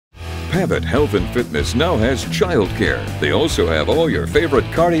Pavitt Health and Fitness now has childcare. They also have all your favorite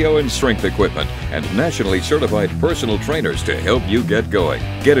cardio and strength equipment and nationally certified personal trainers to help you get going.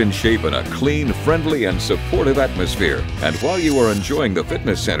 Get in shape in a clean, friendly, and supportive atmosphere. And while you are enjoying the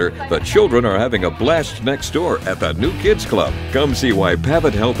fitness center, the children are having a blast next door at the new Kids Club. Come see why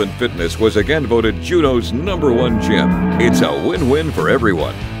Pavitt Health and Fitness was again voted Juneau's #1 gym. It's a win-win for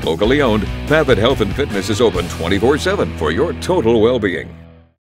everyone. Locally owned, Pavitt Health and Fitness is open 24/7 for your total well-being.